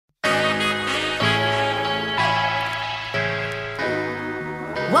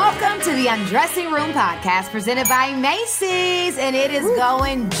to the Undressing Room podcast presented by Macy's, and it is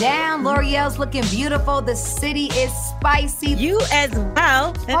going down. L'Oreal's looking beautiful. The city is spicy. You as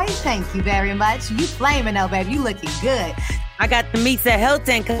well. Boy, thank you very much. You flaming though, baby. You looking good. I got the Misa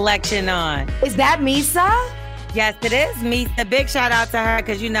Hilton collection on. Is that Misa? Yes, it is Misa. Big shout out to her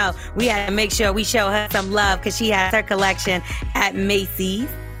because, you know, we had to make sure we show her some love because she has her collection at Macy's.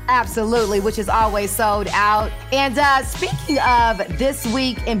 Absolutely, which is always sold out. And speaking of this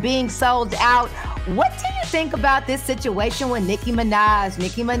week and being sold out, what do you think about this situation with Nicki Minaj?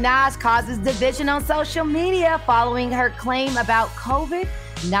 Nicki Minaj causes division on social media following her claim about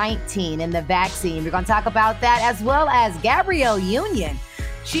COVID-19 and the vaccine. We're going to talk about that, as well as Gabrielle Union.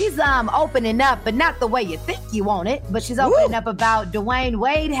 She's opening up, but not the way you think you want it. But she's opening up about Dwayne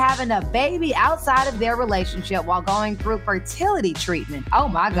Wade having a baby outside of their relationship while going through fertility treatment. Oh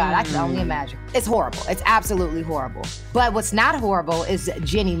my God, I can only imagine. It's horrible. It's absolutely horrible. But what's not horrible is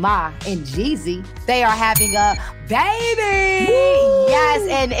Jenny Ma and Jeezy. They are having a baby. Woo! Yes,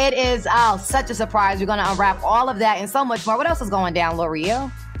 and it is such a surprise. We're going to unwrap all of that and so much more. What else is going down,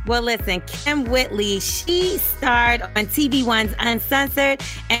 L'Oreal? Well, listen, Kim Whitley, she starred on TV One's Uncensored,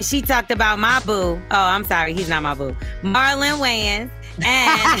 and she talked about my boo. Oh, I'm sorry, he's not my boo. Marlon Wayans.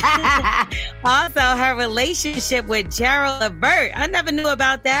 And also her relationship with Gerald Levert. I never knew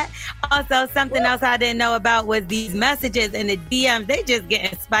about that. Also, something else I didn't know about was these messages in the DMs. They just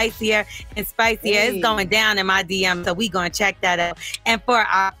getting spicier and spicier. Hey. It's going down in my DM, so we going to check that out. And for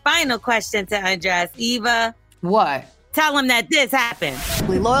our final question to undress, Eva. What? Tell them that this happened.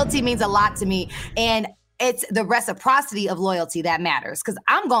 Loyalty means a lot to me. And it's the reciprocity of loyalty that matters, because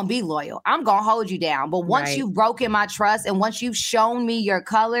I'm going to be loyal. I'm going to hold you down. But once you've broken my trust and once you've shown me your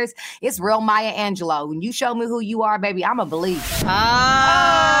colors, it's real Maya Angelou. When you show me who you are, baby, I'm a believer. Yeah.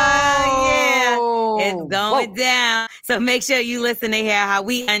 It's going down. So make sure you listen to hear how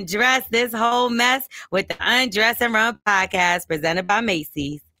we undress this whole mess with the Undressing Room podcast presented by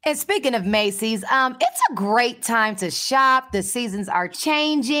Macy's. And speaking of Macy's, it's a great time to shop. The seasons are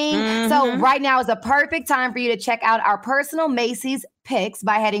changing. So right now is a perfect time for you to check out our personal Macy's picks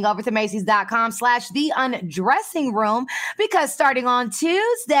by heading over to Macy's.com/The Undressing Room, because starting on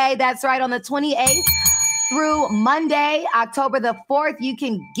Tuesday, that's right, on the 28th, through Monday, October the 4th, you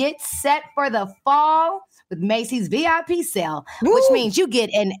can get set for the fall with Macy's VIP sale, which means you get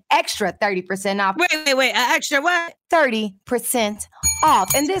an extra 30% off. Wait, an extra what? 30% off.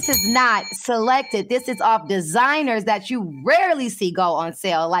 And this is not selected. This is off designers that you rarely see go on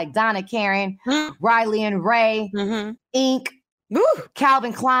sale, like Donna Karan, Riley and Ray, Inc.,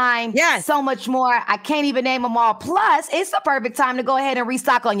 Calvin Klein, so much more. I can't even name them all. Plus, it's the perfect time to go ahead and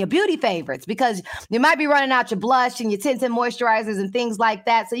restock on your beauty favorites, because you might be running out your blush and your tinted moisturizers and things like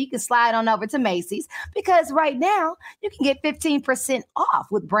that. So you can slide on over to Macy's, because right now you can get 15% off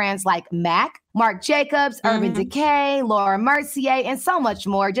with brands like MAC, Marc Jacobs, Urban Decay, Laura Mercier, and so much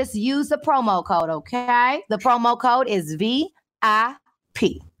more. Just use the promo code, okay? The promo code is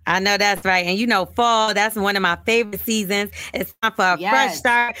VIP. I know that's right. And you know, fall, that's one of my favorite seasons. It's time for a fresh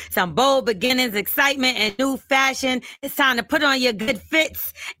start, some bold beginnings, excitement, and new fashion. It's time to put on your good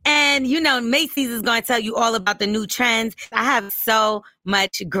fits. And, you know, Macy's is going to tell you all about the new trends. I have so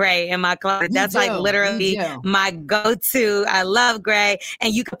much gray in my closet. That's like literally my go-to. I love gray.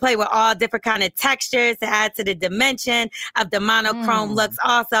 And you can play with all different kind of textures to add to the dimension of the monochrome looks.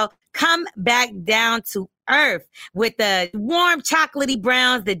 Also, come back down to earth with the warm chocolatey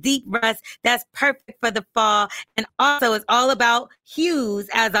browns, the deep rust. That's perfect for the fall. And also, it's all about hues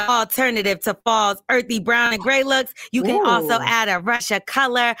as an alternative to fall's earthy brown and gray looks. You can also add a rush of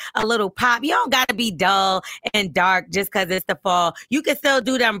color, a little pop. You don't got to be dull and dark just because it's the fall. You can still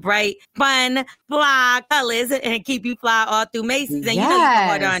do them bright, fun, fly colors and keep you fly all through Macy's. And you know, you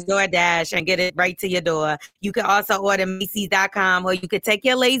can order on DoorDash and get it right to your door. You can also order Macy's.com, or you could take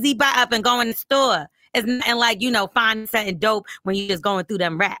your lazy butt up and go in the store. It's nothing like, you know, finding something dope when you're just going through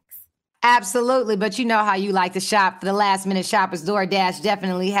them racks. Absolutely. But you know how you like to shop. For the last minute shoppers, DoorDash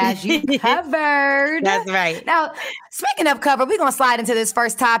definitely has you covered. That's right. Now, speaking of cover, we're going to slide into this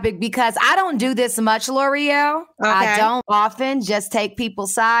first topic, because I don't do this much, L'Oreal. I don't often just take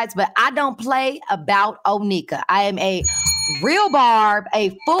people's sides, but I don't play about Onika. I am a real Barb,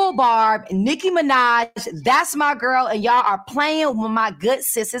 a full Barb, Nicki Minaj. That's my girl. And y'all are playing with my good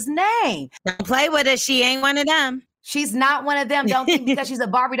sis's name. Don't play with her. She ain't one of them. She's not one of them. Don't think because she's a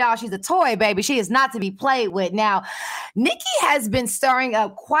Barbie doll, she's a toy, baby. She is not to be played with. Now, Nicki has been stirring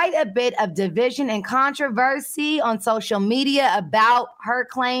up quite a bit of division and controversy on social media about her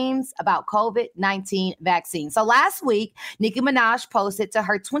claims about COVID-19 vaccine. So last week, Nicki Minaj posted to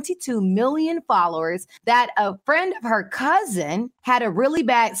her 22 million followers that a friend of her cousin had a really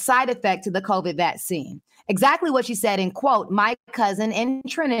bad side effect to the COVID vaccine. Exactly what she said in quote, "My cousin in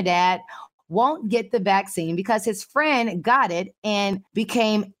Trinidad won't get the vaccine because his friend got it and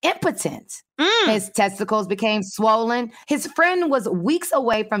became impotent. His testicles became swollen. His friend was weeks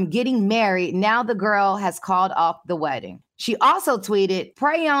away from getting married. Now the girl has called off the wedding." She also tweeted,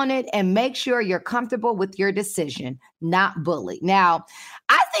 "Pray on it and make sure you're comfortable with your decision, not bully." Now,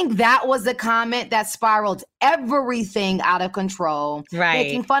 I think that was a comment that spiraled everything out of control. Right.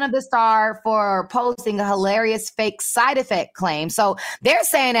 Making fun of the star for posting a hilarious fake side effect claim. So they're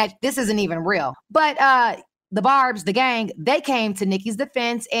saying that this isn't even real. But the Barbs, the gang, they came to Nicki's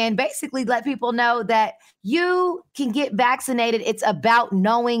defense and basically let people know that you can get vaccinated. It's about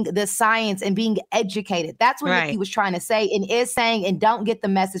knowing the science and being educated. That's what Nicki was trying to say and is saying, and don't get the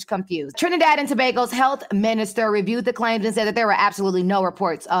message confused. Trinidad and Tobago's health minister reviewed the claims and said that there were absolutely no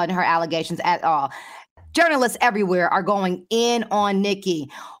reports on her allegations at all. Journalists everywhere are going in on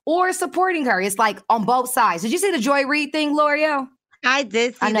Nicki or supporting her. It's like on both sides. Did you see the Joy Reid thing, L'Oreal? I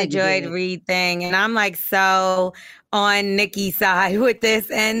did see the Joy Reid thing, and I'm like so on Nicki's side with this.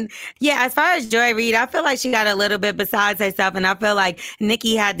 And yeah, as far as Joy Reid, I feel like she got a little bit besides herself, and I feel like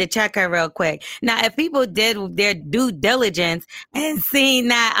Nicki had to check her real quick. Now, if people did their due diligence and seen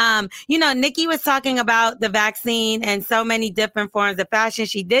that, Nicki was talking about the vaccine and so many different forms of fashion.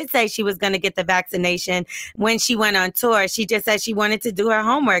 She did say she was going to get the vaccination when she went on tour. She just said she wanted to do her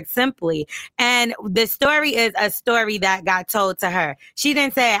homework simply. And the story is a story that got told to her. She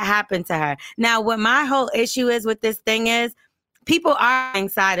didn't say it happened to her. Now, what my whole issue is with this thing is people are having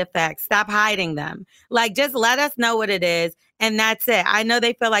side effects. Stop hiding them. Like, just let us know what it is. And that's it. I know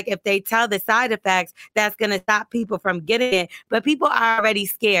they feel like if they tell the side effects, that's going to stop people from getting it. But people are already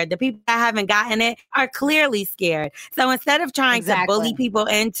scared. The people that haven't gotten it are clearly scared. So instead of trying to bully people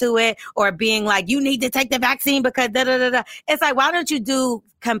into it or being like, you need to take the vaccine because da-da-da-da, it's like, why don't you do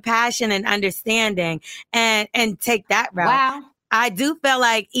compassion and understanding and take that route? Wow. I do feel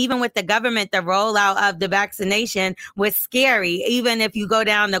like even with the government, the rollout of the vaccination was scary. Even if you go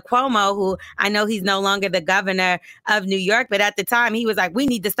down to Cuomo, who I know he's no longer the governor of New York, but at the time he was like, we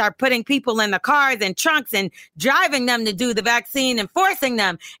need to start putting people in the cars and trunks and driving them to do the vaccine and forcing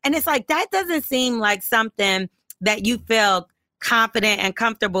them. And it's like, that doesn't seem like something that you feel confident and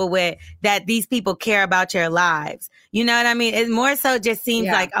comfortable with, that these people care about your lives. You know what I mean? It more so just seems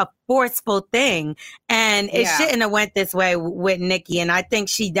like a forceful thing. And it shouldn't have went this way with Nicki. And I think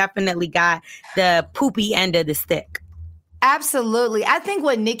she definitely got the poopy end of the stick. Absolutely. I think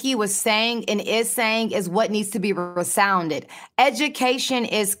what Nicki was saying and is saying is what needs to be resounded. Education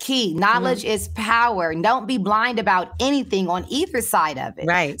is key. Knowledge is power. Don't be blind about anything on either side of it.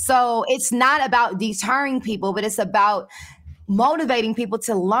 Right. So it's not about deterring people, but it's about motivating people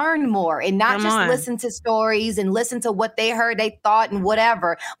to learn more and not listen to stories and listen to what they heard, they thought and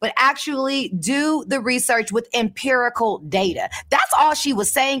whatever, but actually do the research with empirical data. That's all she was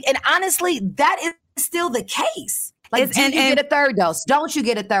saying. And honestly, that is still the case. Like, do you get a third dose? Don't you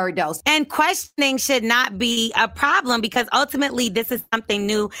get a third dose? And questioning should not be a problem because ultimately this is something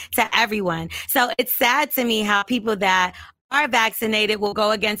new to everyone. So it's sad to me how people that are vaccinated will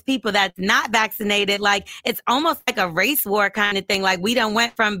go against people that's not vaccinated. Like, it's almost like a race war kind of thing. Like, we done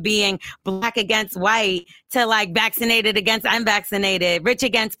went from being black against white to like vaccinated against unvaccinated, rich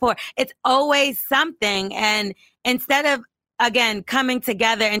against poor. It's always something. And instead of, again, coming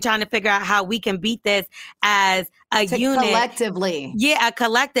together and trying to figure out how we can beat this as a unit. Collectively. Yeah, a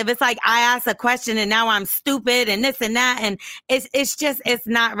collective. It's like I asked a question and now I'm stupid and this and that. And it's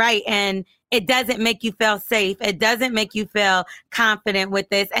not right. And it doesn't make you feel safe. It doesn't make you feel confident with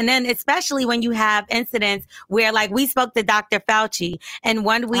this. And then especially when you have incidents where, like, we spoke to Dr. Fauci and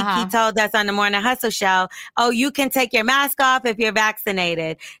 1 week he told us on the Morning Hustle show, oh, you can take your mask off if you're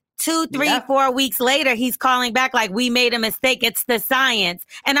vaccinated. 2, 3, 4 weeks later, he's calling back like, we made a mistake. It's the science.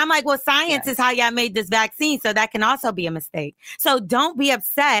 And I'm like, well, science is how y'all made this vaccine. So that can also be a mistake. So don't be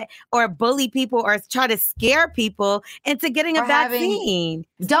upset or bully people or try to scare people into getting a vaccine.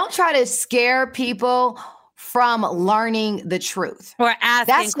 Don't try to scare people from learning the truth. For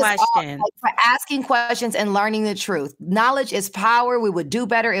asking questions. For asking questions and learning the truth. Knowledge is power. We would do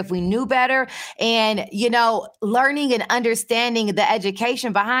better if we knew better. And, learning and understanding the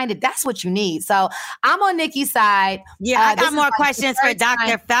education behind it, that's what you need. So I'm on Nikki's side. Yeah, I got more questions for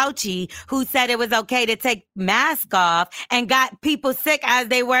Dr. Fauci, who said it was okay to take masks off and got people sick as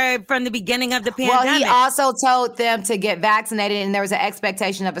they were from the beginning of the pandemic. Well, he also told them to get vaccinated, and there was an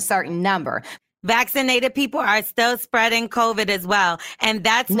expectation of a certain number. Vaccinated people are still spreading COVID as well. And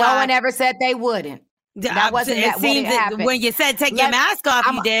that's no one ever said they wouldn't. That wasn't it seems that when you said take your mask off,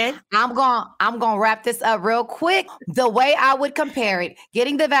 you did. I'm going to wrap this up real quick. The way I would compare it,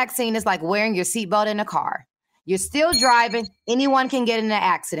 getting the vaccine is like wearing your seatbelt in a car. You're still driving. Anyone can get in an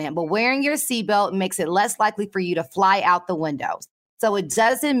accident, but wearing your seatbelt makes it less likely for you to fly out the windows. So it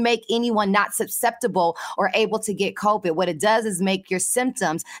doesn't make anyone not susceptible or able to get COVID. What it does is make your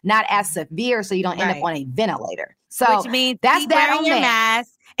symptoms not as severe, so you don't end up on a ventilator. So which means that's keep wearing your mask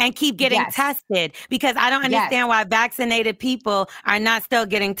and keep getting tested, because I don't understand why vaccinated people are not still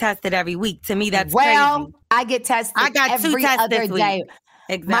getting tested every week. To me, that's crazy. I get tested. I got every 2 tests other this week. day.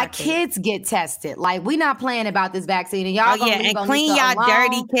 Exactly. My kids get tested. Like, we not playing about this vaccine, and y'all gonna leave and clean y'all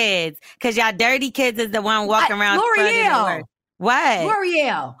dirty kids, because y'all dirty kids is the one walking around. L'Oreal. What?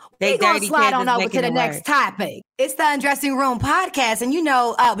 L'Oreal. We're going to slide on over to the next topic. It's the Undressing Room podcast. And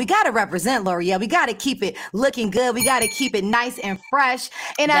we got to represent L'Oreal. We got to keep it looking good. We got to keep it nice and fresh.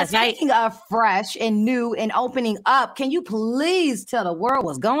 And speaking of fresh and new and opening up, can you please tell the world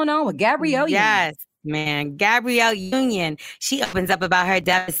what's going on with Gabrielle Union? Yes, man. Gabrielle Union. She opens up about her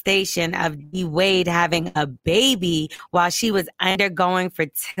devastation of D. Wade having a baby while she was undergoing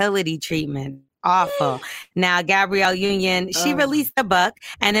fertility treatment. Awful. Now, Gabrielle Union, she released a book,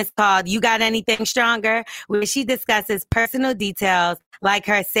 and it's called You Got Anything Stronger, where she discusses personal details like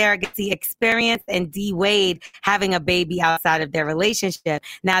her surrogacy experience and D. Wade having a baby outside of their relationship.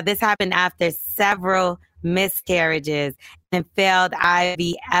 Now, this happened after several miscarriages and failed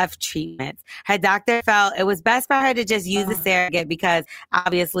IVF treatments. Her doctor felt it was best for her to just use a surrogate because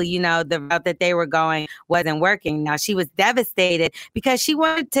obviously, the route that they were going wasn't working. Now, she was devastated because she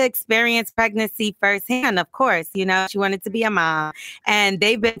wanted to experience pregnancy firsthand, of course. She wanted to be a mom, and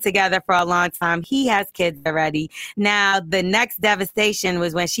they've been together for a long time. He has kids already. Now, the next devastation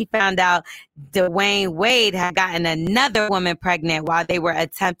was when she found out Dwayne Wade had gotten another woman pregnant while they were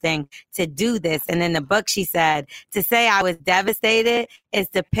attempting to do this. And in the book, she said, to say I was devastated is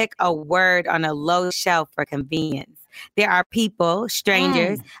to pick a word on a low shelf for convenience. There are people,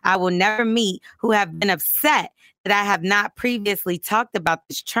 strangers, I will never meet who have been upset that I have not previously talked about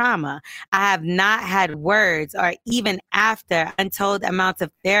this trauma. I have not had words, or even after untold amounts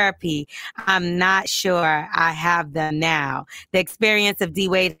of therapy, I'm not sure I have them now. The experience of D.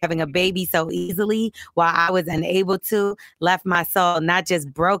 Wade having a baby so easily while I was unable to left my soul not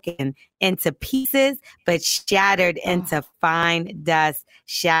just broken into pieces, but shattered into fine dust,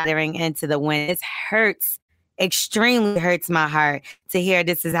 shattering into the wind. This hurts. Extremely hurts my heart to hear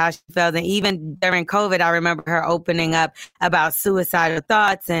this is how she felt. And even during COVID, I remember her opening up about suicidal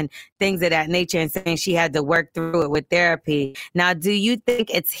thoughts and things of that nature and saying she had to work through it with therapy. Now, do you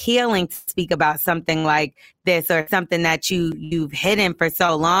think it's healing to speak about something like this, or something that you've hidden for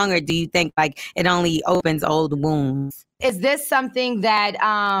so long? Or do you think like it only opens old wounds? Is this something that,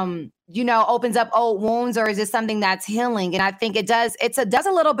 opens up old wounds, or is it something that's healing? And I think it does. It does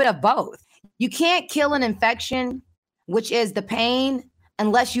a little bit of both. You can't kill an infection, which is the pain,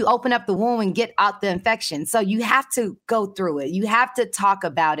 unless you open up the wound and get out the infection. So you have to go through it. You have to talk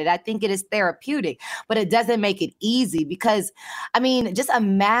about it. I think it is therapeutic, but it doesn't make it easy because, just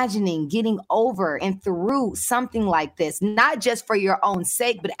imagining getting over and through something like this, not just for your own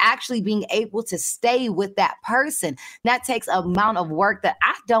sake, but actually being able to stay with that person. That takes an amount of work that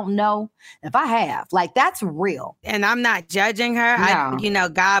I don't know if I have. Like, that's real. And I'm not judging her. No.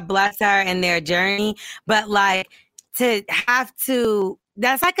 God bless her and their journey, but to have to,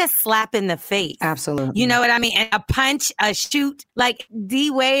 that's like a slap in the face. Absolutely. You know what I mean? And a punch, a shoot. Like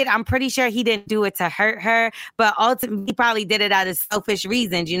D. Wade, I'm pretty sure he didn't do it to hurt her, but ultimately he probably did it out of selfish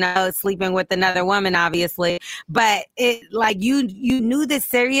reasons, sleeping with another woman, obviously. But it, you knew the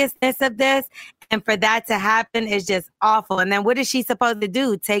seriousness of this. And for that to happen is just awful. And then what is she supposed to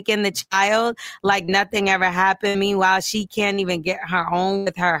do? Take in the child like nothing ever happened? Meanwhile, she can't even get her own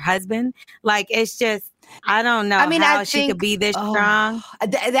with her husband. It's just, I don't know how she could be this strong.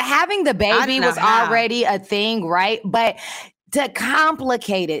 Having the baby was already a thing, right? But to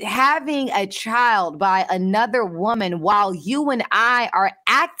complicate it, having a child by another woman while you and I are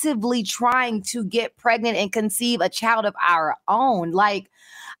actively trying to get pregnant and conceive a child of our own,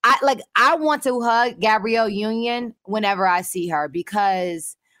 I want to hug Gabrielle Union whenever I see her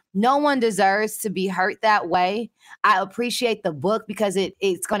because no one deserves to be hurt that way. I appreciate the book because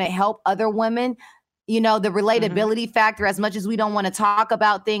it's going to help other women. The relatability factor, as much as we don't want to talk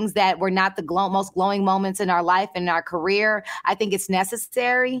about things that were not the most glowing moments in our life and our career, I think it's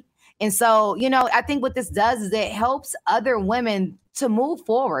necessary. And so, I think what this does is it helps other women to move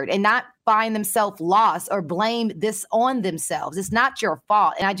forward and not find themselves lost or blame this on themselves. It's not your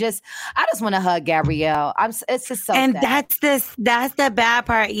fault. And I just want to hug Gabrielle. It's just so and sad. That's the bad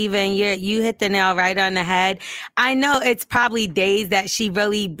part. Even you hit the nail right on the head. I know it's probably days that she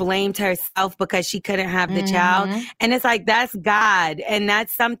really blamed herself because she couldn't have the child. And it's like, that's God. And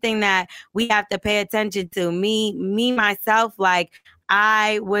that's something that we have to pay attention to. Me, myself, like,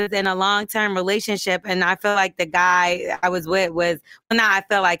 I was in a long-term relationship, and I feel like the guy I was with I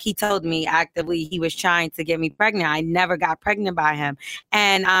feel like he told me actively he was trying to get me pregnant. I never got pregnant by him.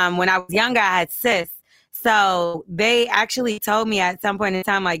 And when I was younger, I had cysts. So they actually told me at some point in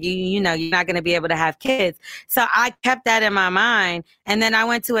time, like, you're not going to be able to have kids. So I kept that in my mind. And then I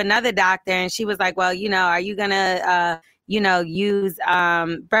went to another doctor, and she was like, well, are you going to use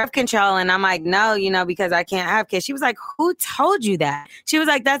birth control? And I'm like, no, because I can't have kids. She was like, who told you that? She was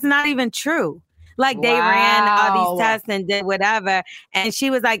like, that's not even true. Like, they ran all these tests and did whatever. And she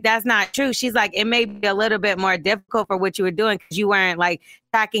was like, that's not true. She's like, it may be a little bit more difficult for what you were doing because you weren't like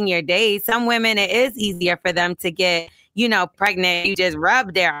tracking your days. Some women, it is easier for them to get pregnant. You just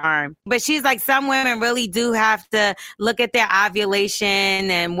rub their arm. But she's like, some women really do have to look at their ovulation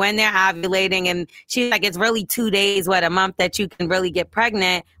and when they're ovulating. And she's like, it's really 2 days, a month that you can really get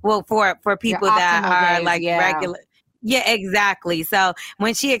pregnant. Well, for people that are days, like regular. Yeah, exactly. So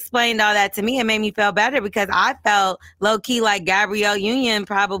when she explained all that to me, it made me feel better because I felt low key like Gabrielle Union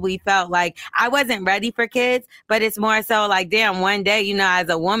probably felt like I wasn't ready for kids, but it's more so like, damn, one day, as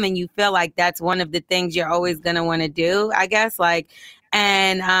a woman, you feel like that's one of the things you're always going to want to do, I guess.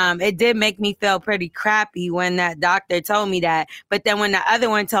 And it did make me feel pretty crappy when that doctor told me that. But then when the other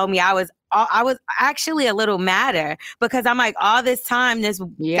one told me, I was actually a little madder because I'm like, all this time, this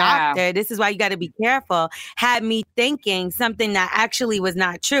doctor, this is why you got to be careful, had me thinking something that actually was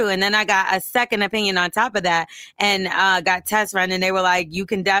not true. And then I got a second opinion on top of that and got tests run, and they were like, you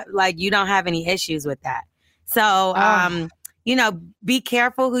don't have any issues with that. So, be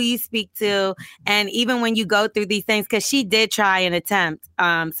careful who you speak to. And even when you go through these things, because she did try an attempt.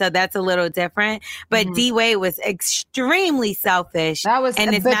 So that's a little different. But D-Wade was extremely selfish. That was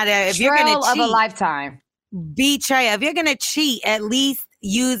and it's not if you're going to cheat of a lifetime. Betrayal. If you're going to cheat, at least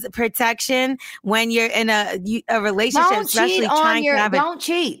use protection when you're in a relationship. Don't cheat on don't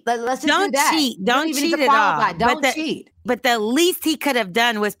cheat. Let's just do that. Cheat. Don't cheat at all. Don't cheat. But the least he could have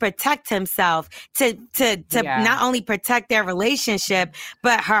done was protect himself to not only protect their relationship,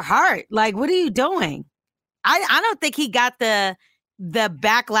 but her heart. Like, what are you doing? I don't think he got the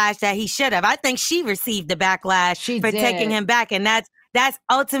backlash that he should have. I think she received the backlash for taking him back. And that's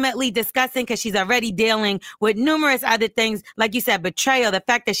ultimately disgusting because she's already dealing with numerous other things. Like you said, betrayal, the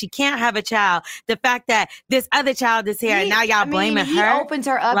fact that she can't have a child, the fact that this other child is here and now y'all blaming her. He opened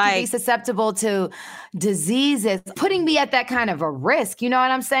her up to be susceptible to diseases, putting me at that kind of a risk. You know what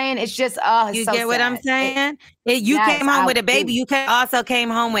I'm saying? It's just, you get what I'm saying? You came home with a baby. You also came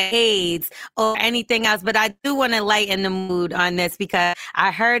home with AIDS or anything else. But I do want to lighten the mood on this because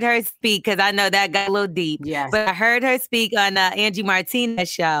I heard her speak, because I know that got a little deep. Yes. But I heard her speak on Angie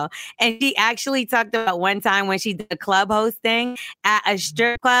Martinez show. And she actually talked about one time when she did a club hosting at a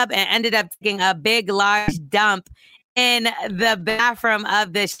strip club and ended up taking a big, large dump in the bathroom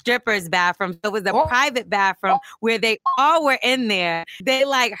of the stripper's bathroom. So it was a private bathroom where they all were in there. They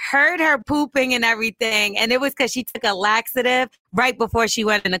heard her pooping and everything. And it was because she took a laxative right before she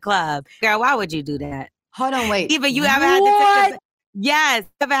went in the club. Girl, why would you do that? Hold on, wait. Even you ever had to Yes.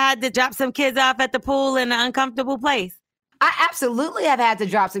 Ever had to drop some kids off at the pool in an uncomfortable place? I absolutely have had to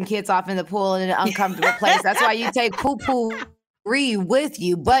drop some kids off in the pool in an uncomfortable place. That's why you take poo-poo with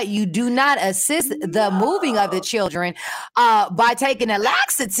you, but you do not assist the moving of the children by taking a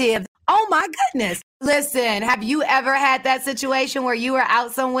laxative. Oh my goodness. Listen, have you ever had that situation where you were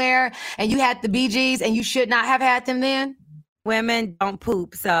out somewhere and you had the BGs and you should not have had them then? Women don't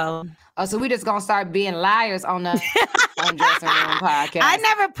poop, so. Oh, so we just gonna start being liars on the Undressing Room podcast. I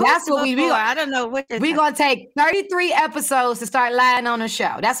never pooped. That's what we do. I don't know what we're gonna take 33 episodes to start lying on the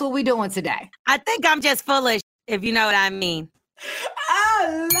show. That's what we're doing today. I think I'm just foolish, if you know what I mean.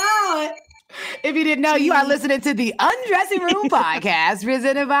 Oh Lord. If you didn't know, you are listening to the Undressing Room podcast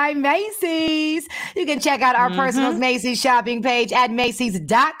presented by Macy's. You can check out our personal Macy's shopping page at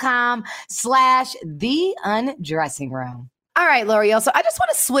Macys.com/theundressing room. All right, L'Oreal. So I just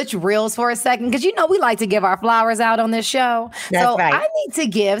want to switch reels for a second because we like to give our flowers out on this show. That's right. I need to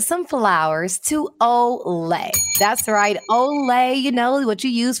give some flowers to Olay. That's right. Olay, what you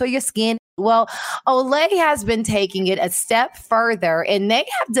use for your skin. Well, Olay has been taking it a step further, and they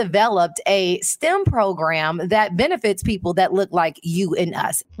have developed a STEM program that benefits people that look like you and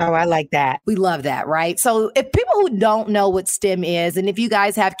us. Oh, I like that. We love that, right? So if people who don't know what STEM is, and if you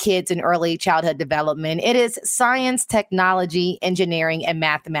guys have kids in early childhood development, it is science, technology, engineering, and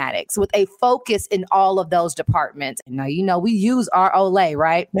mathematics with a focus in all of those departments. Now, we use our Olay,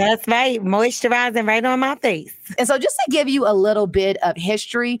 right? That's right. Moisturizing right on my face. And so just to give you a little bit of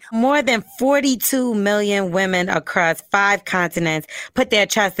history, more than 42 million women across 5 continents put their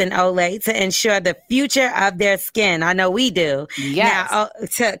trust in Olay to ensure the future of their skin. I know we do. Yes.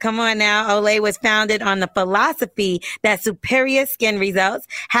 Now, come on now. Olay was founded on the philosophy that superior skin results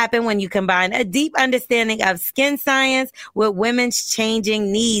happen when you combine a deep understanding of skin science with women's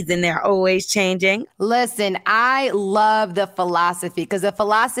changing needs, and they're always changing. Listen, I love the philosophy because the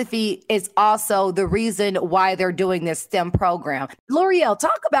philosophy is also the reason why they're doing this STEM program. L'Oreal,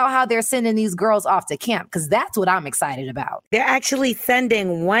 talk about how they're sending these girls off to camp, because that's what I'm excited about. They're actually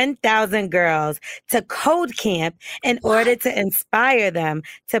sending 1,000 girls to Code Camp in order to inspire them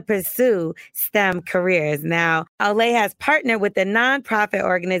to pursue STEM careers. Now, Olay has partnered with a nonprofit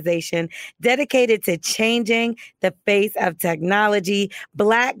organization dedicated to changing the face of technology,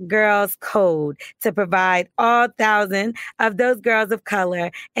 Black Girls Code, to provide all 1,000 of those girls of color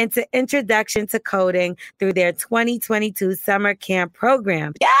into introduction to coding through their 2022 summer camp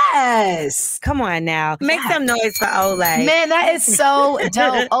program. Yes. Come on now. Make some noise for Olay. Man, that is so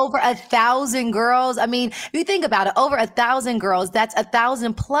dope. Over 1,000 girls. I mean, if you think about it, over 1,000 girls, that's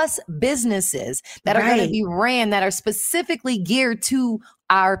 1,000 plus businesses that are going to be ran that are specifically geared to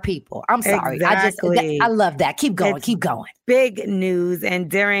our people. I'm sorry. Exactly. I love that. Keep going. Keep going. Big news. And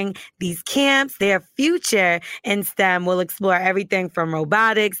during these camps, their future in STEM will explore everything from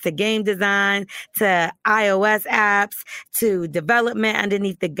robotics to game design to iOS apps to development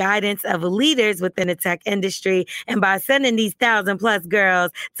underneath the guidance of leaders within the tech industry. And by sending these 1,000 plus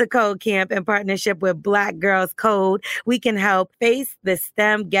girls to Code Camp in partnership with Black Girls Code, we can help face the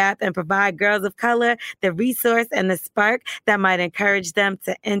STEM gap and provide girls of color the resource and the spark that might encourage them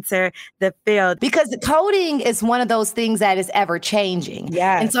to enter the field. Because coding is one of those things that is ever changing.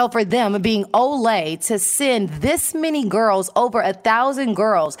 Yes. And so for them being Olay to send this many girls, over 1,000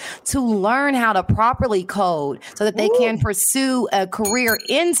 girls, to learn how to properly code so that they can pursue a career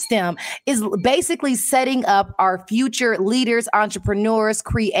in STEM is basically setting up our future leaders, entrepreneurs,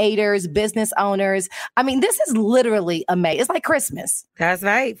 creators, business owners. I mean, this is literally amazing. It's like Christmas. That's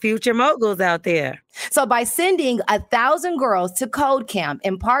right. Future moguls out there. So by sending 1,000 girls to Code Camp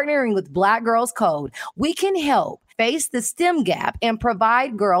and partnering with Black Girls Code, we can help face the STEM gap and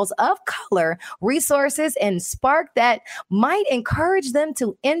provide girls of color resources and spark that might encourage them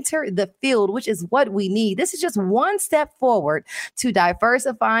to enter the field, which is what we need. This is just one step forward to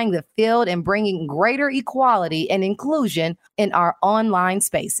diversifying the field and bringing greater equality and inclusion in our online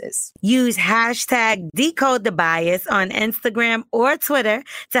spaces. Use hashtag Decode the Bias on Instagram or Twitter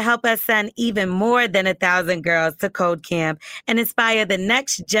to help us send even more than 1,000 girls to Code Camp and inspire the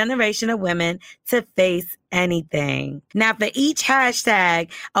next generation of women to face anything. Now, for each hashtag,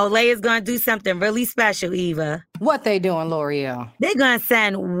 Olay is going to do something really special, Eva. What they doing, L'Oreal? They're going to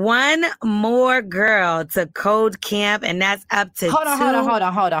send one more girl to Code Camp, and that's up to Hold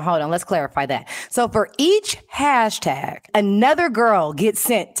on. Let's clarify that. So for each hashtag, another girl gets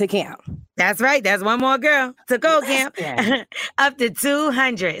sent to camp. That's right. That's one more girl to Code Camp. Up to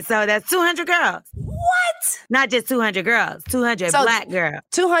 200. So that's 200 girls. What? Not just 200 girls, 200 Black girls.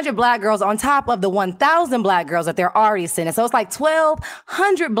 200 Black girls on top of the 1,000 Black girls that they're already sending. So it's like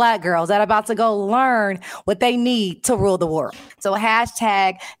 1,200 Black girls that are about to go learn what they need to rule the world. So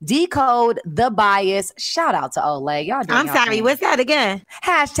hashtag Decode the Bias. Shout out to Olay. Y'all doing I'm sorry. thing. What's that again?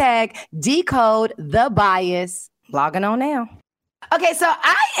 Hashtag Decode the Bias. Logging on now. Okay, so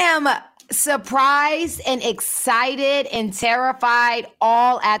I am surprised and excited and terrified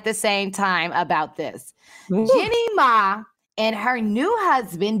all at the same time about this. Ooh. Jeannie Mai and her new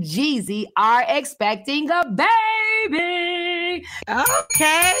husband, Jeezy, are expecting a baby.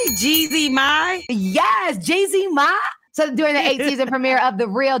 Okay, Jeezy Mai. Yes, Jeezy Mai. So during the 8th season premiere of The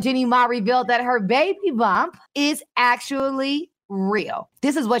Real, Jeannie Mai revealed that her baby bump is actually real.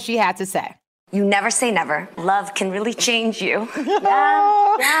 This is what she had to say. You never say never. Love can really change you.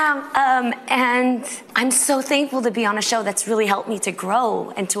 And I'm so thankful to be on a show that's really helped me to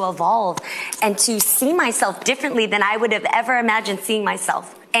grow and to evolve and to see myself differently than I would have ever imagined seeing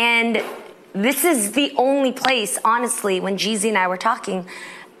myself. And this is the only place, honestly, when Jeezy and I were talking,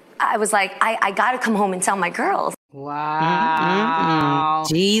 I was like, I got to come home and tell my girls. Wow.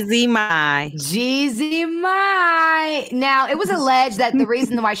 Jeezy my. Now, it was alleged that the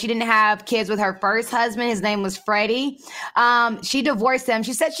reason why she didn't have kids with her first husband, his name was Freddie, she divorced him.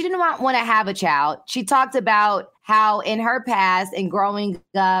 She said she didn't want to have a child. She talked about how in her past and growing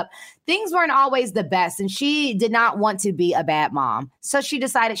up, things weren't always the best, and she did not want to be a bad mom. So she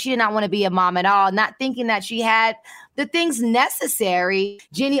decided she did not want to be a mom at all, not thinking that she had the things necessary.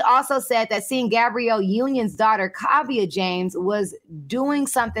 Jenny also said that seeing Gabrielle Union's daughter, Kavia James, was doing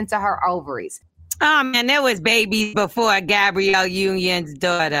something to her ovaries. Oh, man, there was babies before Gabrielle Union's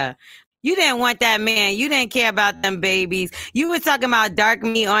daughter. You didn't want that man. You didn't care about them babies. You were talking about dark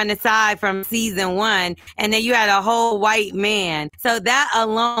meat on the side from season 1, and then you had a whole white man. So that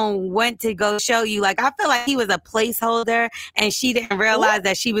alone went to go show you, like, I feel like he was a placeholder, and she didn't realize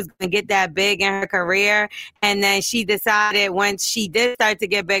that she was going to get that big in her career. And then she decided once she did start to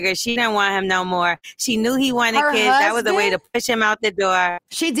get bigger, she didn't want him no more. She knew he wanted kids. That was a way to push him out the door.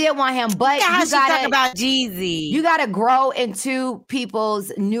 She did want him, but you gotta talk about Jeezy. You got to grow into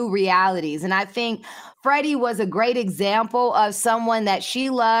people's new reality. And I think Freddie was a great example of someone that she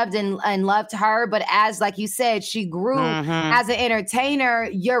loved and loved her. But as, like you said, she grew as an entertainer,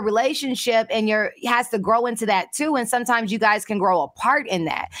 your relationship and has to grow into that too. And sometimes you guys can grow apart in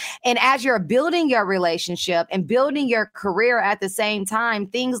that. And as you're building your relationship and building your career at the same time,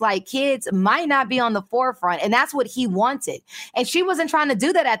 things like kids might not be on the forefront. And that's what he wanted. And she wasn't trying to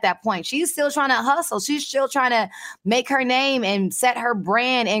do that at that point. She's still trying to hustle. She's still trying to make her name and set her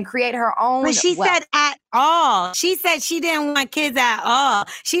brand and create her own. But she said at all. She said she didn't want kids at all.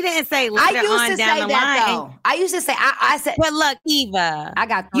 She didn't say later on down the line. Though. I used to say, I said. But look, Eva, I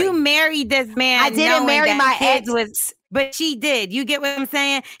got 3. You married this man. I didn't marry my ex. But she did. You get what I'm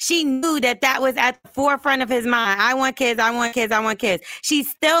saying? She knew that was at the forefront of his mind. I want kids. I want kids. I want kids. She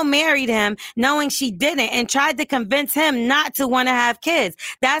still married him knowing she didn't and tried to convince him not to want to have kids.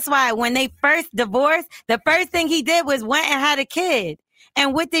 That's why when they first divorced, the first thing he did was went and had a kid.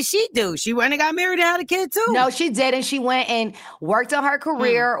 And what did she do? She went and got married and had a kid too. No, she didn't. She went and worked on her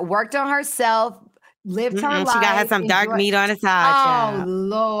career, worked on herself, lived her life. She got her some dark meat on the side. Oh,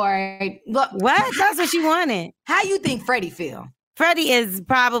 Lord. Look. What? That's what she wanted. How you think Freddie feel? Freddie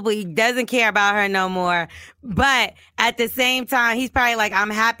doesn't care about her no more. But at the same time, he's probably like, I'm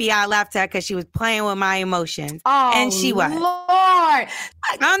happy I left her because she was playing with my emotions. Oh, and she was. Lord.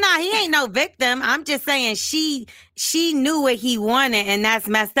 Oh, no, he ain't no victim. I'm just saying she knew what he wanted, and that's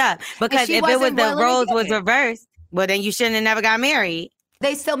messed up. Because if it was the roles was reversed, well, then you shouldn't have never got married.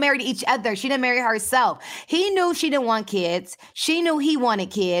 They still married each other. She didn't marry herself. He knew she didn't want kids. She knew he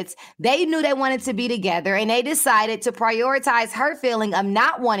wanted kids. They knew they wanted to be together, and they decided to prioritize her feeling of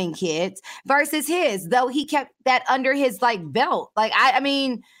not wanting kids versus his, though he kept that under his belt. I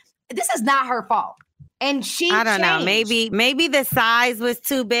mean, this is not her fault. And I don't know. Maybe the size was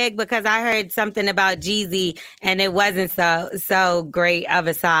too big, because I heard something about Jeezy and it wasn't so great of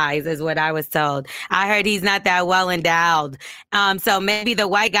a size is what I was told. I heard he's not that well endowed. So maybe the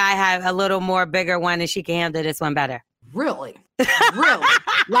white guy had a little more bigger one and she can handle this one better. Really?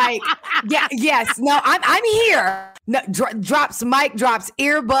 Yes. No, I'm here. No, drops mic, drops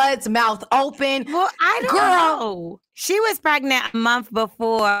earbuds, mouth open. Well, I don't know. She was pregnant a month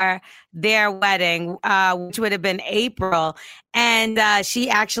before their wedding, which would have been April. And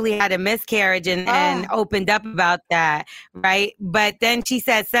she actually had a miscarriage and opened up about that, right? But then she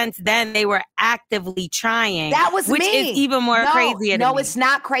said since then they were actively trying. That was which is even more crazy. No, it's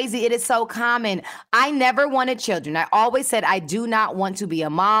not crazy. It is so common. I never wanted children. I always said I do not want to be a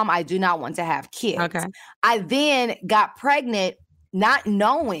mom. I do not want to have kids. Okay. I then got pregnant not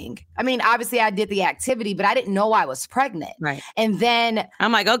knowing. I mean, obviously I did the activity, but I didn't know I was pregnant. Right. And then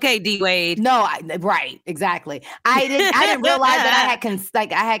I'm like, okay, D-Wade. No, right. Exactly. I didn't realize that I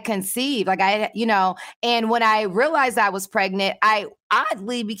had conceived, and when I realized I was pregnant, I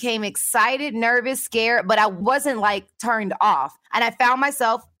oddly became excited, nervous, scared, but I wasn't turned off. And I found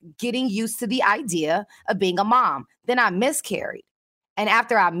myself getting used to the idea of being a mom. Then I miscarried. And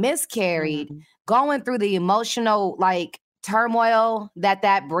after I miscarried, going through the emotional, turmoil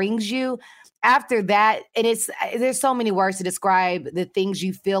that brings you after that, and there's so many words to describe the things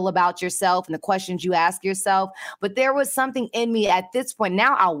you feel about yourself and the questions you ask yourself, but there was something in me at this point.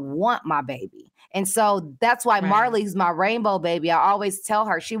 Now I want my baby, and so that's why Marley's my rainbow baby. I always tell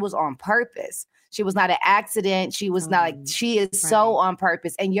her she was on purpose. She was not an accident. She was not like, she is so on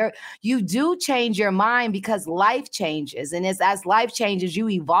purpose. And you do change your mind because life changes. And as life changes, you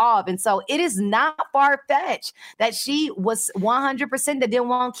evolve. And so it is not far-fetched that she was 100% that didn't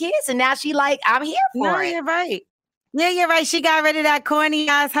want kids. And now she like, I'm here for it. You're right. Yeah, you're right. She got rid of that corny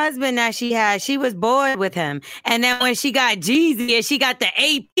ass husband that she had. She was bored with him. And then when she got Jeezy and she got the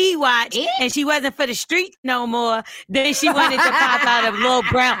AP watch and she wasn't for the street no more, then she wanted to pop out a little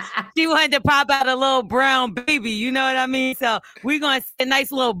brown. She wanted to pop out a little brown baby. You know what I mean? So we're going to see a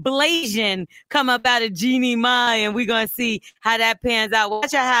nice little blazing come up out of Jeannie Mai, and we're going to see how that pans out.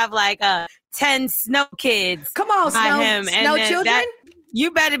 Watch her have like 10 Snow kids. Come on, Snow children. You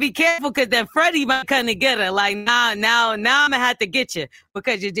better be careful because then Freddie might come to get her. Like, now I'm going to have to get you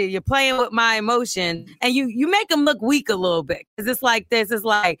because you're playing with my emotion. And you make him look weak a little bit. Because it's like this. It's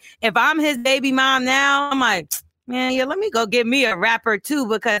like, if I'm his baby mom now, I'm like, man, let me go get me a rapper too,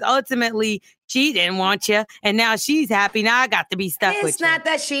 because ultimately she didn't want you, and now she's happy. Now I got to be stuck with you. It's not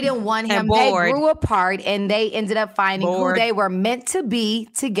that she didn't want him. They grew apart, and they ended up finding who they were meant to be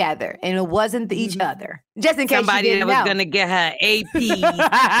together, and it wasn't each other. Just in case somebody you didn't that know. was going to get her AP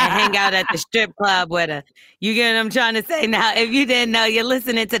and hang out at the strip club with her. You get what I'm trying to say? Now, if you didn't know, you're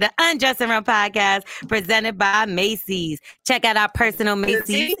listening to the Undressing Room podcast presented by Macy's. Check out our personal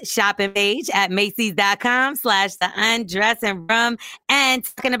Macy's shopping page at Macy's.com/the Undressing Room. And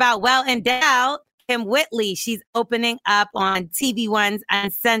talking about Well Endowed, Kim Whitley, she's opening up on TV One's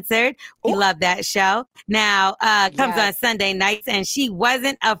Uncensored. We love that show. Now, comes on Sunday nights, and she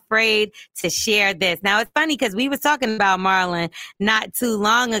wasn't afraid to share this. Now, it's funny because we was talking about Marlon not too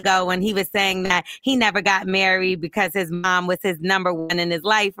long ago when he was saying that he never got married because his mom was his number one in his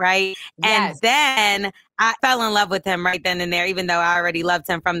life, right? Yes. And then I fell in love with him right then and there, even though I already loved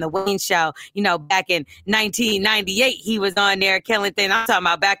him from the Wayne show. You know, back in 1998, he was on there killing things. I'm talking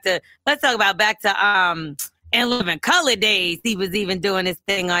about let's talk about back to In Living Color days. He was even doing his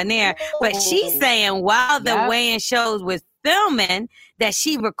thing on there. But she's saying while the Wayne shows was filming, that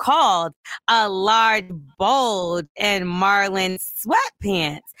she recalled a large bulge in Marlon's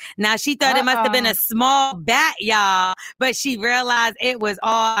sweatpants. Now, she thought it must have been a small bat, y'all, but she realized it was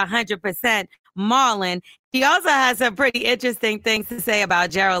all 100% Marlon. She also has some pretty interesting things to say about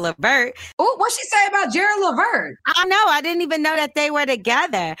Gerald Levert. Oh, what'd she say about Gerald Levert? I know. I didn't even know that they were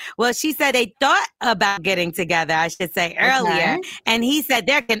together. Well, she said they thought about getting together, I should say, earlier. And he said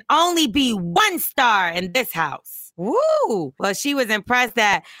there can only be one star in this house. Woo! Well, she was impressed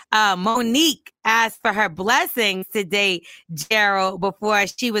that Monique asked for her blessings to date Gerald before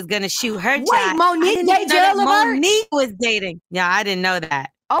she was going to shoot her shot. Wait, Monique dated Gerald Levert? Monique was dating. Yeah, I didn't know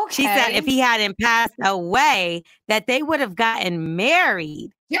that. Okay. She said if he hadn't passed away, that they would have gotten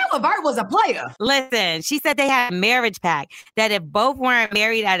married. Gerald Levert was a player. Listen, she said they had a marriage pact, that if both weren't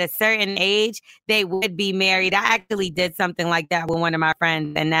married at a certain age, they would be married. I actually did something like that with one of my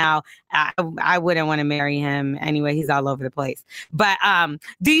friends, and now I wouldn't want to marry him. Anyway, he's all over the place. But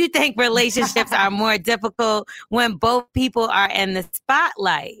do you think relationships are more difficult when both people are in the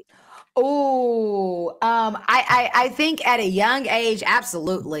spotlight? Oh, I think at a young age,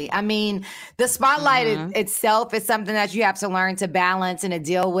 absolutely. I mean, the spotlight itself is something that you have to learn to balance and to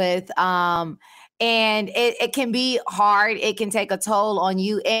deal with. And it can be hard. It can take a toll on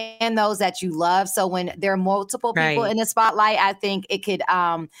you and those that you love. So when there are multiple people in the spotlight, I think it could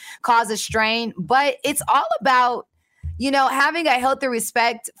cause a strain. But it's all about, having a healthy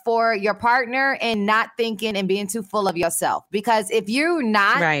respect for your partner and not thinking and being too full of yourself. Because if you're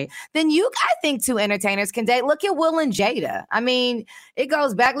not, then I think two entertainers can date. Look at Will and Jada. I mean, it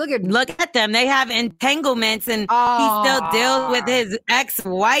goes back. Look at them. They have entanglements, and he still deals with his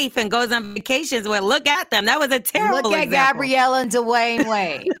ex-wife and goes on vacations with. Look at them. That was a terrible example. Look at Gabriella and Dwayne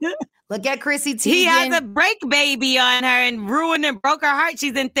Wade. Look at Chrissy Teigen. He has a break baby on her and ruined and broke her heart.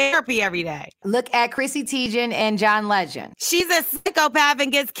 She's in therapy every day. Look at Chrissy Teigen and John Legend. She's a psychopath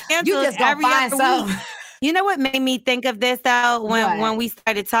and gets canceled every other week. You know what made me think of this, though, when we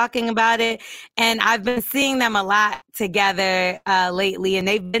started talking about it? And I've been seeing them a lot together lately, and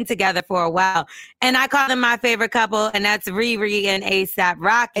they've been together for a while. And I call them my favorite couple, and that's Riri and A$AP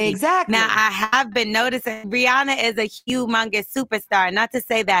Rocky. Exactly. Now, I have been noticing Rihanna is a humongous superstar. Not to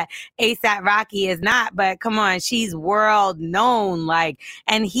say that A$AP Rocky is not, but come on, she's world known.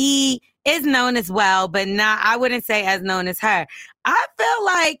 And he is known as well, but I wouldn't say as known as her. I feel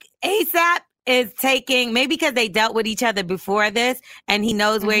like A$AP is taking, maybe because they dealt with each other before this and he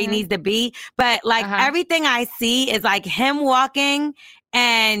knows where he needs to be. But everything I see is like him walking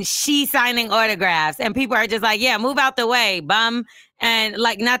and she signing autographs. And people are just like, yeah, move out the way, bum. And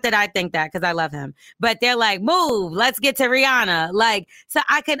like, not that I think that because I love him, but they're like, move, let's get to Rihanna. Like, so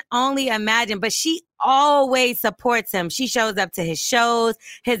I can only imagine, but she always supports him. She shows up to his shows,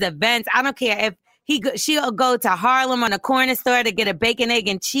 his events. I don't care if she'll go to Harlem on a corner store to get a bacon, egg,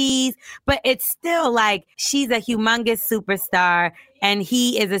 and cheese. But it's still like she's a humongous superstar. And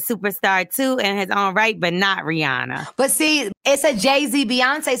he is a superstar too in his own right, but not Rihanna. But see, it's a Jay-Z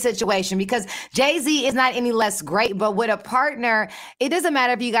Beyonce situation because Jay-Z is not any less great, but with a partner, it doesn't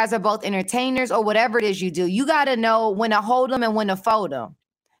matter if you guys are both entertainers or whatever it is you do. You got to know when to hold them and when to fold them.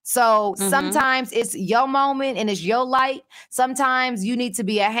 So sometimes it's your moment and it's your light. Sometimes you need to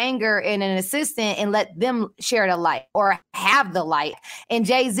be a hanger and an assistant and let them share the light or have the light. And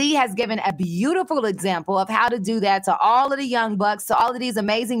Jay-Z has given a beautiful example of how to do that to all of the young bucks, to all of these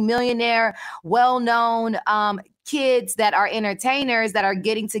amazing millionaire, well-known kids that are entertainers that are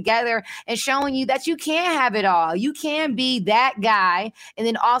getting together and showing you that you can have it all. You can be that guy and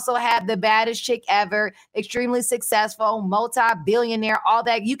then also have the baddest chick ever, extremely successful, multi-billionaire, all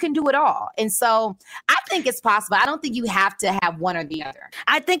that. You can do it all. And so I think it's possible. I don't think you have to have one or the other.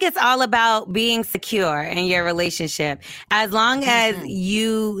 I think it's all about being secure in your relationship. As long as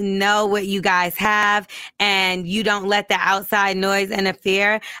you know what you guys have and you don't let the outside noise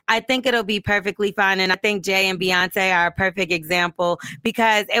interfere, I think it'll be perfectly fine. And I think Jay and Beyonce are a perfect example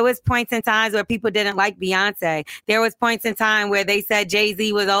because it was points in times where people didn't like Beyonce. There was points in time where they said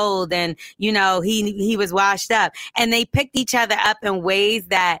Jay-Z was old and, you know, he was washed up, and they picked each other up in ways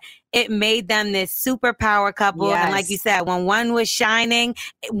that it made them this superpower couple. Yes. And like you said, when one was shining,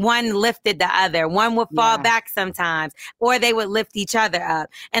 one lifted the other. One would fall back sometimes, or they would lift each other up.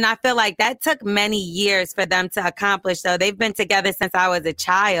 And I feel like that took many years for them to accomplish. So they've been together since I was a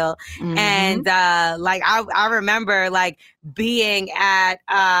child. And like I remember like being at,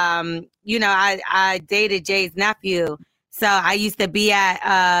 you know, I dated Jay's nephew. So I used to be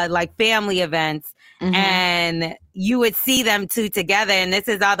at like family events. And you would see them two together. And this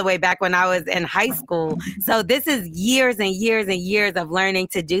is all the way back when I was in high school. So this is years and years and years of learning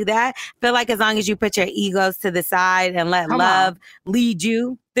to do that. I feel like as long as you put your egos to the side and let love lead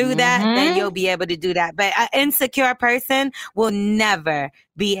you through that, then you'll be able to do that. But an insecure person will never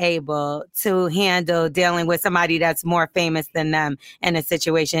be able to handle dealing with somebody that's more famous than them in a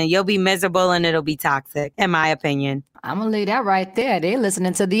situation. You'll be miserable and it'll be toxic, in my opinion. I'm going to leave that right there. They're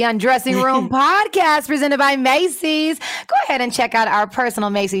listening to the Undressing Room podcast presented by Macy's. Go ahead and check out our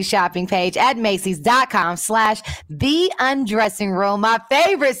personal Macy's shopping page at Macys.com/TheUndressingRoom. My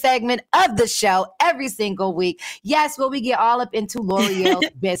favorite segment of the show every single week. Yes, where we get all up into L'Oreal's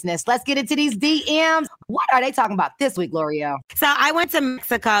business. Let's get into these DMs. What are they talking about this week, L'Oreal? So I went to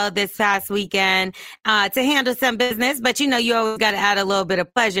Mexico this past weekend to handle some business, but you know, you always got to add a little bit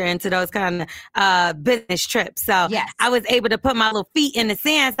of pleasure into those kind of business trips. So I was able to put my little feet in the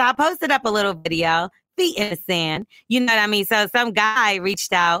sand. So I posted up a little video, feet in the sand. You know what I mean? So some guy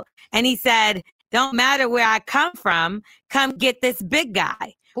reached out and he said, don't matter where I come from, come get this big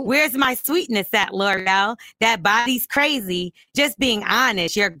guy. Ooh. Where's my sweetness at, L'Oreal? That body's crazy. Just being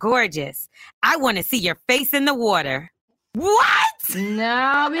honest, you're gorgeous. I want to see your face in the water. What?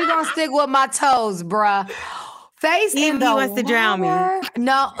 No, we gonna stick with my toes, bruh. Face in the water. He wants to drown me.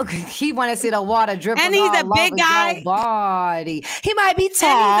 No, he want to see the water dripping. And he's a big guy. Your body. He might be tall.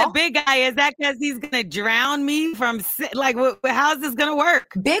 And he's a big guy. Is that because he's gonna drown me from like? How's this gonna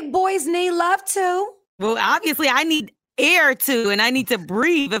work? Big boys need love too. Well, obviously, I need air too, and I need to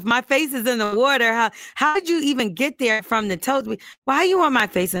breathe. If my face is in the water, how did you even get there from the toes? Why are you on my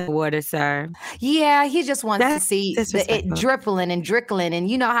face in the water, sir? Yeah, he just wants to see it dripping and trickling,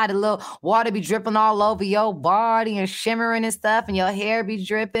 and you know how the little water be dripping all over your body and shimmering and stuff, and your hair be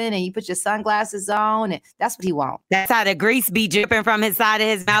dripping, and you put your sunglasses on, and that's what he wants. That's how the grease be dripping from his side of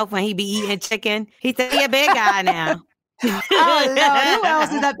his mouth when he be eating chicken. He said he a big guy now. Oh Lord, who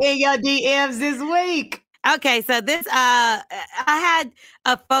else is up in your DMs this week? Okay, so this, I had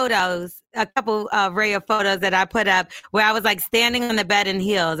a couple of array of photos that I put up where I was like standing on the bed in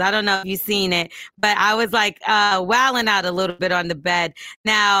heels. I don't know if you've seen it, but I was like wilding out a little bit on the bed.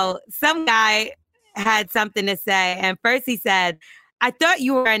 Now, some guy had something to say, and first he said, I thought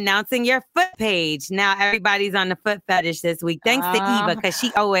you were announcing your foot page. Now everybody's on the foot fetish this week. Thanks to Eva, because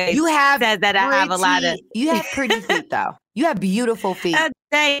she always says that I have a lot of... You have pretty feet, though. You have beautiful feet.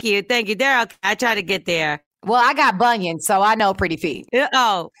 Thank you. They're okay. I try to get there. Well, I got bunions, so I know pretty feet.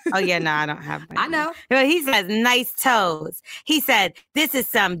 Oh yeah, no, I don't have bunions. I know. But he says, nice toes. He said, this is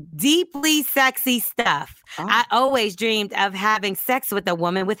some deeply sexy stuff. Oh. I always dreamed of having sex with a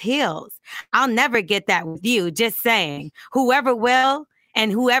woman with heels. I'll never get that with you, just saying. Whoever will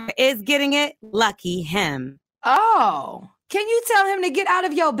and whoever is getting it, lucky him. Oh. Can you tell him to get out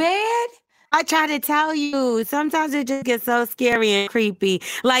of your bed? I try to tell you, sometimes it just gets so scary and creepy.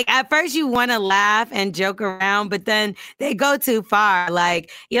 Like, at first you want to laugh and joke around, but then they go too far.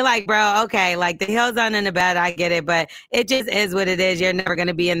 Like, you're like, bro, okay, like the heel's on in the bed, I get it, but it just is what it is. You're never going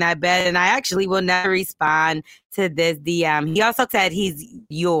to be in that bed. And I actually will never respond to this DM. He also said he's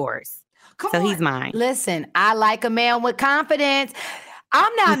yours. He's mine. Listen, I like a man with confidence.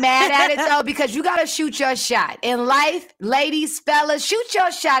 I'm not mad at it, though, because you got to shoot your shot. In life, ladies, fellas, shoot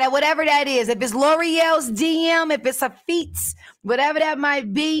your shot at whatever that is. If it's L'Oreal's DM, if it's a Feet's, whatever that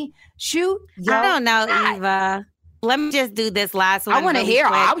might be, shoot your I don't know, shot. Eva. Let me just do this last one. I want to hear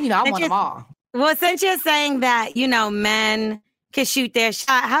all. I want them all. Well, since you're saying that, men can shoot their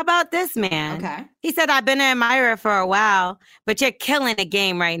shot, how about this man? Okay. He said, I've been an admirer for a while, but you're killing the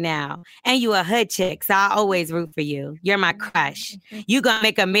game right now. And you a hood chick, so I always root for you. You're my crush. You gonna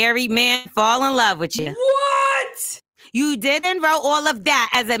make a married man fall in love with you. What? You didn't wrote all of that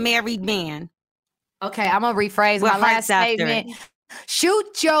as a married man. Okay, I'm gonna rephrase my last statement.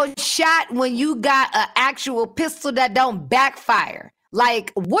 Shoot your shot when you got an actual pistol that don't backfire.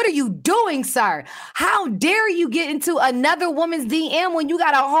 Like, what are you doing, sir? How dare you get into another woman's DM when you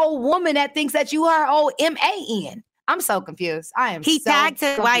got a whole woman that thinks that you are OMAN? I'm so confused. He tagged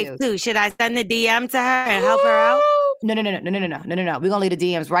his wife too. Should I send the DM to her and help her out? No. We're going to leave the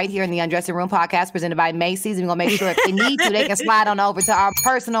DMs right here in the Undressing Room podcast presented by Macy's. And we're going to make sure if they need to, they can slide on over to our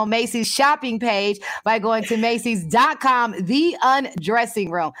personal Macy's shopping page by going to Macy's.com, the Undressing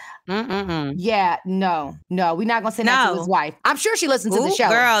Room. Yeah, no. We're not going to send that to his wife. I'm sure she listens to the show.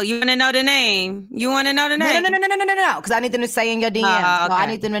 Girl, you want to know the name? No. Because I need them to say in your DMs. Okay. No, I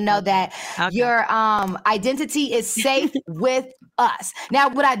need them to know that your identity is safe with us. Now,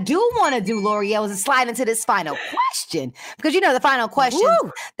 what I do want to do, L'Oreal, is slide into this final question. Because the final question,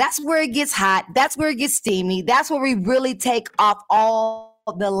 that's where it gets hot. That's where it gets steamy. That's where we really take off all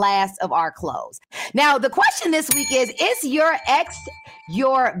the last of our clothes. Now, the question this week is your ex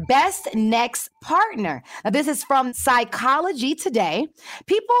your best next partner? Now, this is from Psychology Today.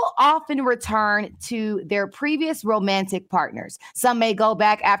 People often return to their previous romantic partners. Some may go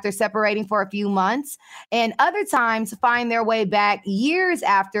back after separating for a few months, and other times find their way back years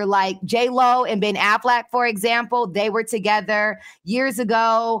after, like J-Lo and Ben Affleck, for example. They were together years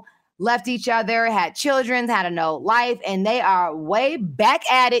ago, left each other, had children, had a no life, and they are way back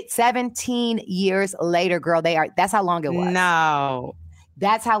at it 17 years later, girl. That's how long it was. No.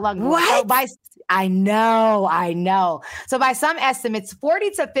 That's how long it was. What? So I know. So by some estimates,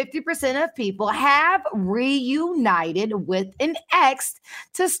 40 to 50% of people have reunited with an ex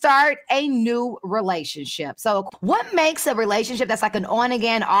to start a new relationship. So what makes a relationship that's like an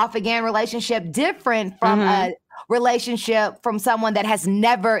on-again, off-again relationship different from a relationship from someone that has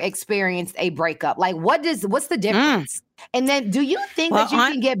never experienced a breakup? Like, what's the difference? And then do you think that you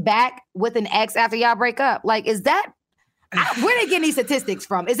can get back with an ex after y'all break up? Like, is that, where are they getting these statistics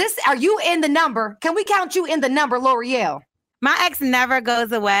from? Are you in the number? Can we count you in the number, L'Oreal? My ex never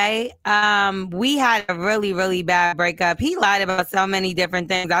goes away. We had a really, really bad breakup. He lied about so many different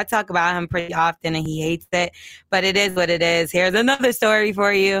things. I talk about him pretty often and he hates it, but it is what it is. Here's another story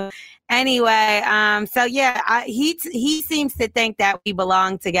for you. Anyway, so yeah, he seems to think that we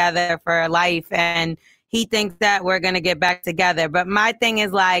belong together for life, and he thinks that we're going to get back together. But my thing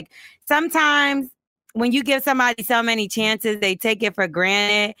is, like, sometimes when you give somebody so many chances, they take it for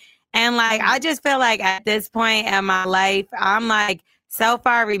granted. And like, I just feel like at this point in my life, I'm like so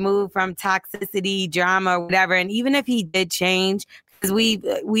far removed from toxicity, drama, or whatever. And even if he did change, because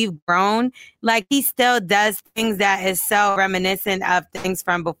we've grown, like, he still does things that is so reminiscent of things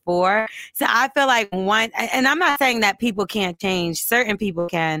from before. So I feel like and I'm not saying that people can't change. Certain people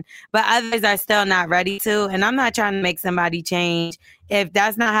can, but others are still not ready to. And I'm not trying to make somebody change. If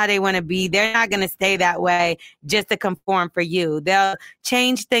that's not how they want to be, they're not going to stay that way just to conform for you. They'll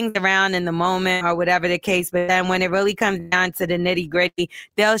change things around in the moment or whatever the case. But then when it really comes down to the nitty gritty,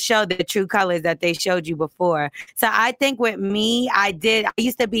 they'll show the true colors that they showed you before. So I think with me, I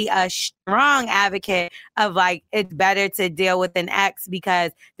used to be a strong advocate of, like, it's better to deal with an ex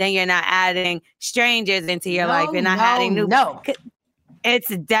because then you're not adding strangers into your life. You're not adding new.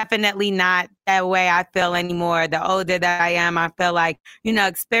 It's definitely not that way I feel anymore. The older that I am, I feel like,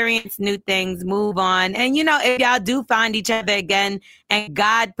 experience new things, move on. And, if y'all do find each other again and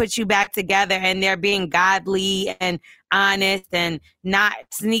God puts you back together and they're being godly and honest and not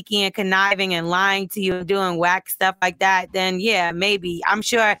sneaky and conniving and lying to you and doing whack stuff like that, then yeah, maybe. I'm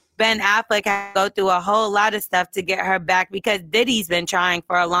sure Ben Affleck had to go through a whole lot of stuff to get her back because Diddy's been trying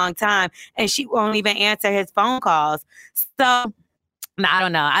for a long time and she won't even answer his phone calls. So I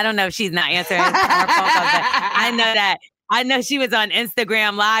don't know if she's not answering her phone calls, but I I know she was on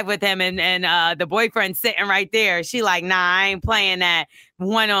Instagram Live with him and the boyfriend sitting right there. She like, nah, I ain't playing that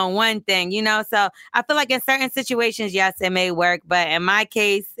one-on-one thing, you know? So I feel like in certain situations, yes, it may work. But in my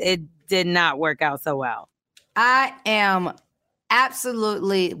case, it did not work out so well. I am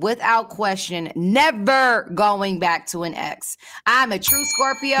absolutely, without question, never going back to an ex. I'm a true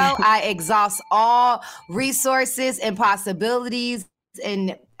Scorpio. I exhaust all resources and possibilities,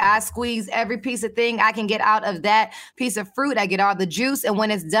 and I squeeze every piece of thing I can get out of that piece of fruit. I get all the juice, and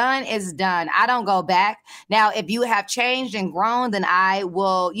when it's done, it's done. I don't go back. Now, if you have changed and grown, then I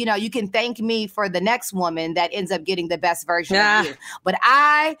will, you can thank me for the next woman that ends up getting the best version of you. But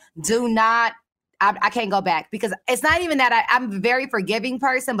I do not. I can't go back, because it's not even that I'm a very forgiving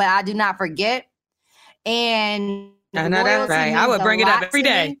person, but I do not forget. And I know that's right. I would bring it up every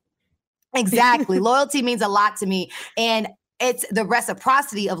day. Exactly. Loyalty means a lot to me. And it's the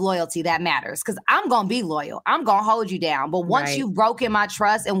reciprocity of loyalty that matters, because I'm going to be loyal. I'm going to hold you down. But once you've broken my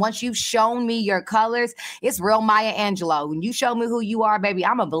trust and once you've shown me your colors, it's real Maya Angelou. When you show me who you are, baby,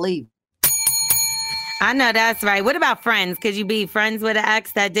 I'm a believer. I know that's right. What about friends? Could you be friends with an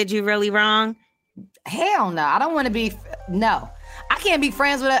ex that did you really wrong? Hell no. I don't want to be. No. I can't be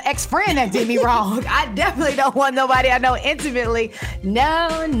friends with an ex-friend that did me wrong. I definitely don't want nobody I know intimately. No.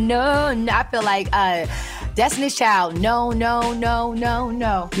 I feel like Destiny's Child. No. Now,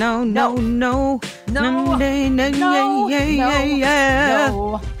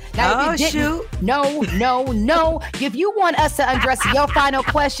 no. If you want us to address your final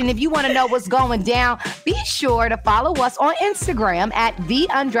question, if you want to know what's going down, be sure to follow us on Instagram at The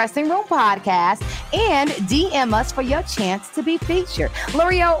Undressing Room Podcast and DM us for your chance to be featured.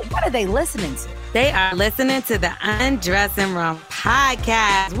 L'Oreal, what are they listening to? They are listening to the Undressing Room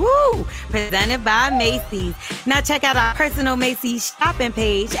Podcast. Woo! Presented by Macy's. Now check out our personal Macy's shopping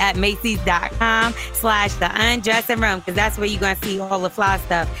page at Macy's.com/The Undressing Room, because that's where you're going to see all the fly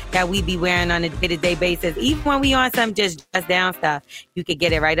stuff that we be wearing on a day-to-day basis. Even when we on some just dress down stuff, you could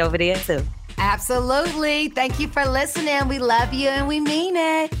get it right over there too. Absolutely. Thank you for listening. We love you and we mean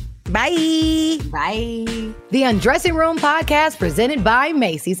it. Bye. The Undressing Room Podcast, presented by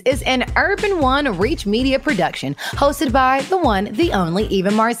Macy's, is an Urban One Reach Media production, hosted by the one, the only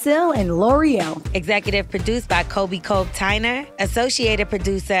Eva Marcille and L'Oreal. Executive produced by Kobe Tyner. Associated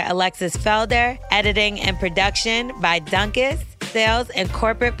producer Alexis Felder. Editing and production by Dunkus. Sales and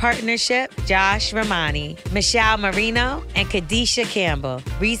Corporate Partnership, Josh Ramani, Michelle Marino, and Kadisha Campbell.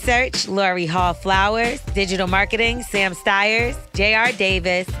 Research, Lori Hall Flowers. Digital Marketing, Sam Stiers, J.R.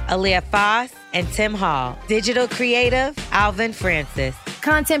 Davis, Aaliyah Foss, and Tim Hall. Digital Creative, Alvin Francis.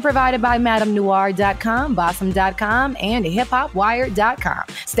 Content provided by MadameNoir.com, Bossum.com, and HipHopWire.com.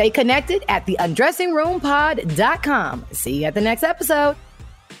 Stay connected at TheUndressingRoomPod.com. See you at the next episode.